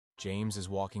James is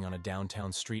walking on a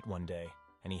downtown street one day,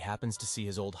 and he happens to see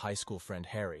his old high school friend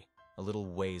Harry, a little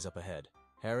ways up ahead.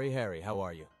 Harry, how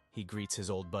are you?" He greets his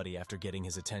old buddy after getting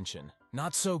his attention.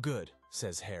 "Not so good,"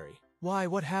 says Harry. "Why,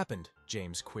 what happened?"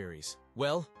 James queries.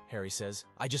 "Well," Harry says,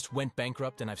 "I just went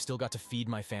bankrupt and I've still got to feed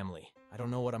my family. I don't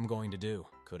know what I'm going to do."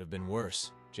 "Could have been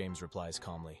worse," James replies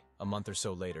calmly. A month or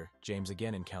so later, James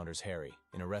again encounters Harry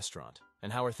in a restaurant.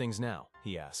 "And how are things now?"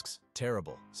 he asks.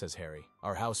 "Terrible," says Harry.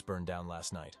 "Our house burned down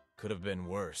last night." "Could have been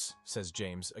worse," says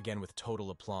James, again with total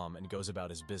aplomb, and goes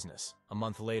about his business. A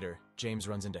month later, James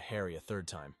runs into Harry a third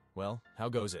time. "Well, how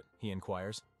goes it?" he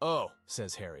inquires. "Oh,"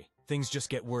 says Harry, "things just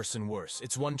get worse and worse.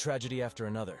 It's one tragedy after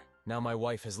another. Now my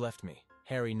wife has left me."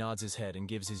 Harry nods his head and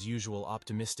gives his usual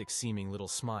optimistic-seeming little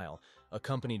smile,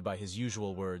 accompanied by his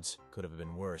usual words, "Could have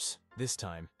been worse." This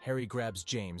time, Harry grabs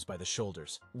James by the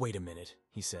shoulders. "Wait a minute,"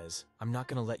 he says. "I'm not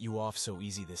gonna let you off so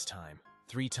easy this time.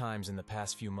 3 times in the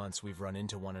past few months we've run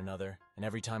into one another, and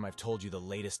every time I've told you the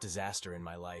latest disaster in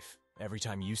my life. Every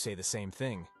time you say the same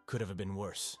thing, could have been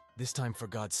worse. This time, for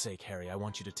God's sake, Harry, I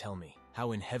want you to tell me,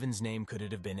 how in heaven's name could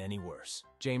it have been any worse?"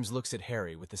 James looks at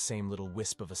Harry with the same little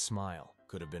wisp of a smile.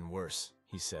 "Could have been worse,"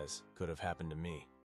 he says. "Could have happened to me."